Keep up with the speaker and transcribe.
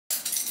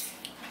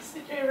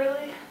Do you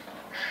really?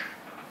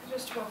 I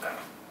just woke up.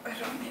 I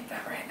don't need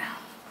that right now.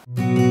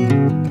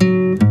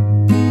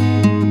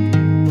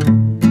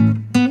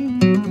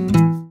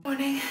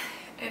 Morning.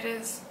 It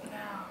is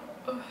now.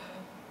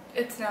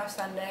 It's now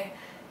Sunday,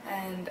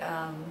 and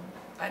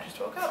I just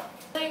woke up.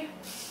 Hey,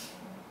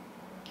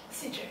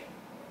 CJ.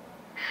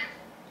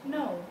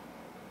 No.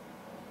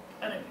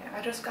 Anyway,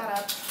 I just got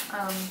up.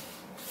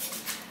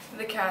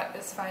 The cat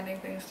is finding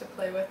things to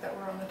play with that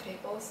were on the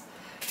tables.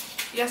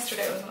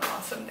 Yesterday was an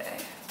awesome day,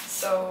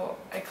 so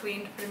I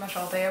cleaned pretty much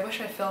all day. I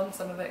wish I filmed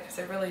some of it because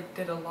I really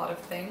did a lot of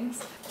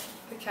things.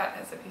 The cat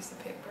has a piece of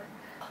paper.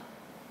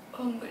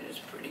 Oh, my this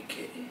pretty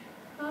kitty.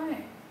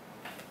 Hi.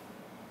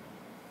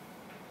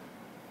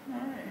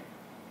 Hi.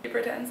 He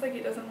pretends like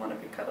he doesn't want to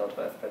be cuddled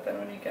with, but then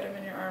when you get him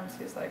in your arms,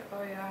 he's like,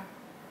 oh yeah,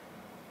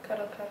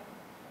 cuddle, cuddle.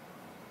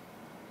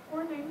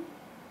 Morning.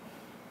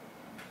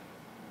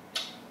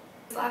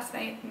 Last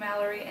night,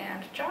 Mallory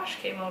and Josh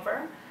came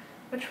over,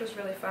 which was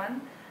really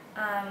fun.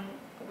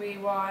 We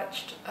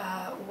watched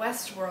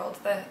Westworld.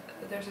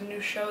 There's a new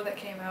show that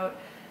came out,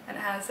 and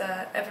it has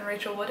Evan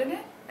Rachel Wood in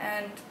it.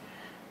 And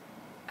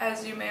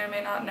as you may or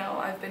may not know,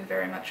 I've been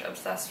very much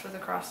obsessed with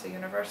Across the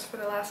Universe for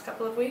the last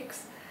couple of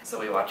weeks. So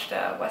we watched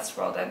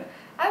Westworld, and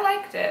I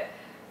liked it.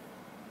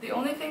 The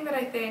only thing that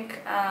I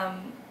think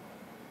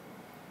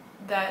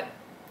that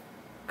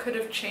could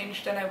have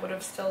changed and I would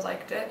have still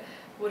liked it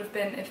would have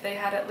been if they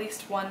had at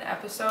least one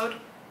episode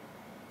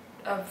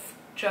of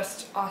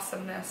just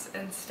awesomeness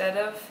instead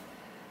of,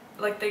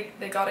 like,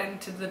 they got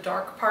into the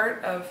dark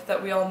part of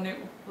that we all knew.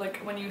 Like,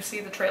 when you see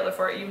the trailer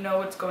for it, you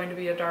know it's going to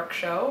be a dark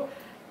show,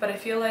 but I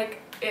feel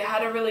like it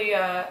had a really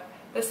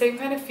the same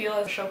kind of feel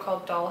as a show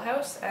called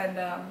Dollhouse, and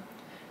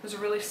it was a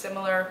really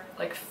similar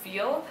like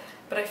feel,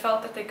 but I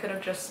felt that they could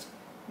have just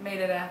made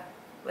it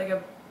like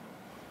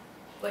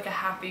a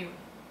happy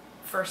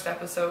first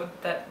episode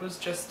that was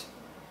just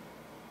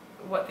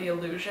what the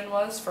illusion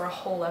was for a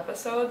whole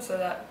episode, so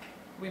that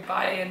we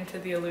buy into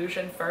the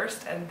illusion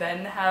first and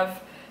then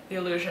have the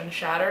illusion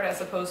shattered,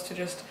 as opposed to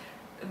just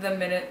the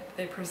minute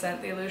they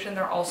present the illusion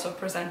they're also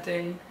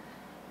presenting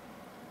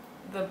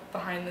the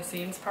behind the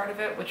scenes part of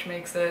it, which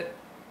makes it,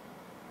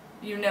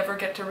 you never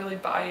get to really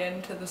buy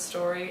into the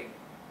story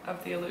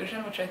of the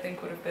illusion, which I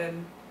think would have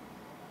been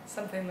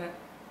something that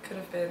could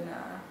have been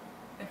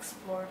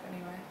explored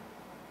anyway.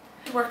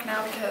 Work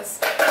now because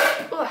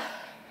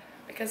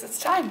it's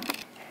time.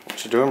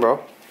 What you doing, bro?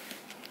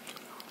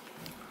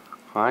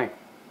 Hi.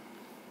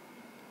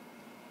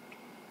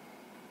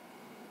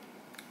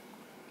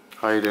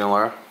 How you doing,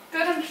 Laura?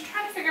 Good, I'm just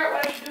trying to figure out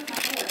what I should do with my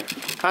hair.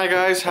 Hi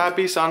guys,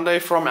 happy Sunday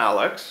from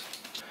Alex.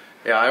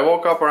 Yeah, I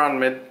woke up around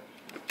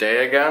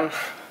midday again.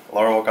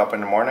 Laura woke up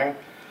in the morning.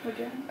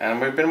 Okay. And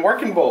we've been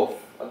working both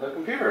on the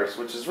computers,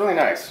 which is really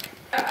nice.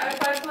 I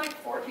applied for like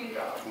 14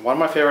 jobs. One of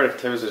my favorite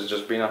activities is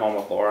just being at home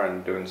with Laura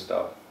and doing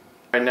stuff.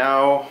 Right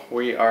now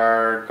we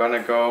are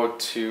gonna go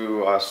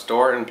to a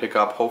store and pick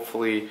up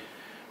hopefully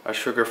a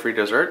sugar-free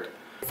dessert.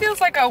 It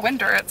feels like a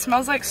winter. It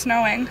smells like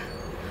snowing.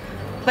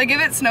 Like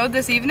if it snowed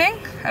this evening,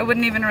 I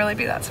wouldn't even really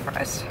be that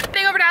surprised.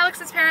 Heading over to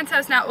Alex's parents'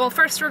 house now. Well,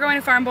 first we're going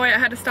to Farm Boy. I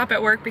had to stop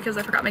at work because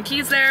I forgot my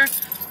keys there.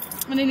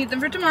 And I need them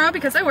for tomorrow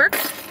because I work.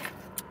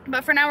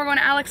 But for now we're going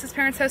to Alex's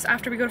parents' house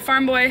after we go to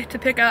Farm Boy to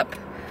pick up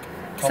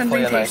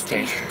something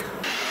tasty.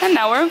 And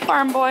now we're in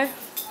Farm Boy.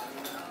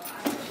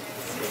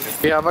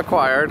 We have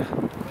acquired.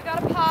 We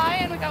got a pie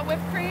and we got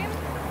whipped cream.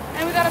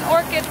 And we got an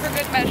orchid for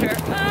good measure.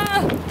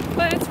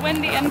 But it's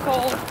windy and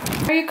cold.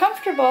 Are you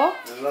comfortable?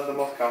 Isn't that the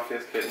most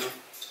comfiest kitten?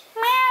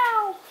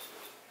 Meow.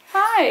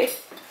 Hi.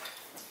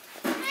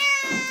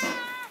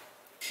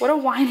 What a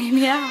whiny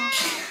meow.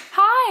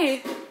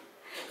 Hi.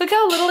 Look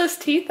how little his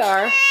teeth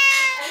are.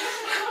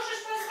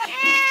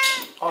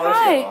 Oh,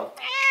 hi.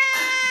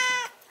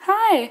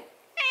 Hi.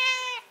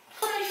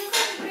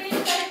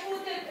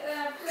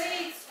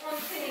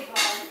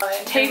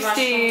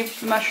 Tasty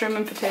mushroom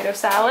and potato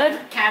salad.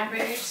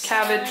 Cabbage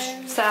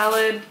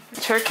salad.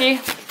 Turkey.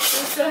 I'm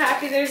so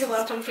happy there's a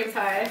little pumpkin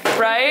pie.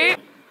 Right?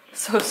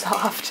 So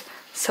soft.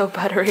 So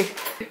buttery.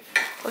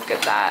 Look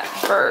at that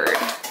bird.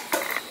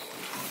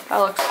 That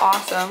looks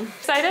awesome.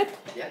 Excited?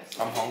 Yes.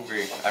 I'm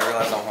hungry. I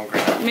realize I'm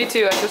hungry. Me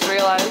too, I just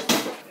realized.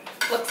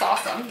 Looks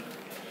awesome.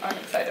 I'm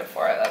excited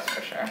for it, that's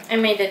for sure. I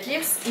made it.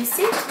 You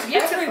see?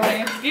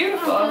 Everything is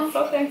beautiful.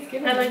 So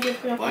Thanksgiving. I like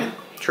it. Wine?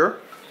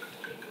 Sure.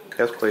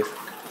 Yes, please.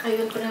 I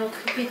will put out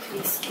a bit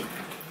whiskey.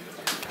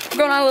 We're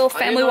going on a little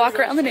family walk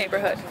around the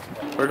neighborhood.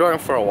 We're going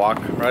for a walk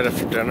right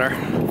after dinner.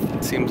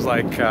 Seems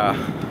like a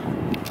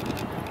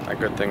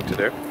good thing to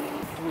do.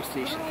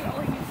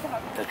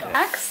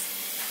 Max?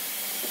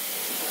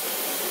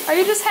 Are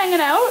you just hanging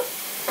out?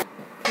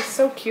 He's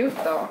so cute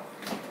though.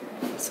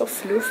 So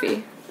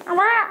floofy.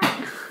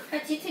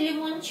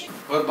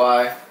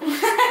 Goodbye.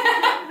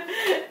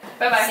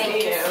 Bye-bye.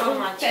 Thank you so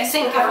much. Thank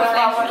you for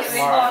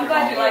Thanksgiving. I'm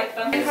glad you liked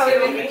them.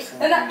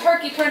 And that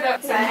turkey turned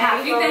out so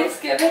happy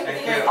Thanksgiving.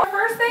 Our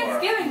first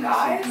Thanksgiving,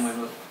 guys.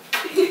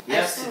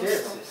 Yes, it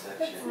is.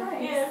 That's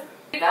nice. Yeah.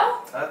 Here you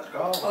go? Let's go.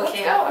 Okay. Let's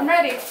go. I'm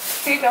ready.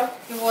 Here you go.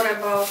 What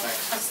about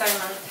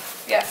assignment?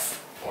 Yes.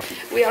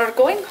 we are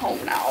going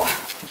home now.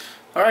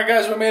 Alright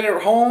guys, we made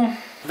it home.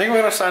 I think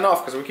we're gonna sign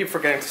off because we keep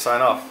forgetting to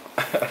sign off.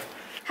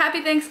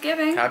 Happy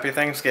Thanksgiving. Happy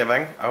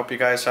Thanksgiving. I hope you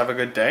guys have a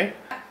good day.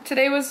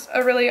 Today was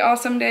a really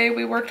awesome day.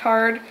 We worked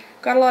hard,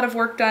 got a lot of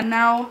work done.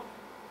 Now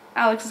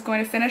Alex is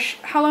going to finish.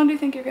 How long do you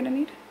think you're gonna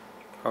need?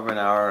 Probably an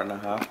hour and a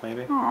half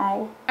maybe.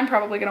 Oh, I'm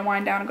probably gonna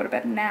wind down and go to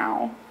bed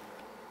now.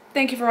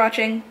 Thank you for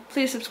watching.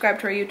 Please subscribe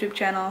to our YouTube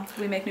channel.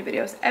 We make new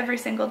videos every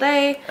single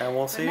day. And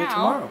we'll see you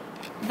tomorrow.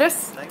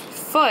 This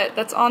foot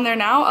that's on there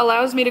now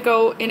allows me to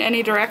go in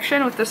any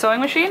direction with the sewing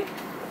machine.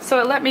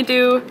 So it let me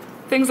do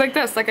things like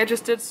this, like I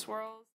just did swirl.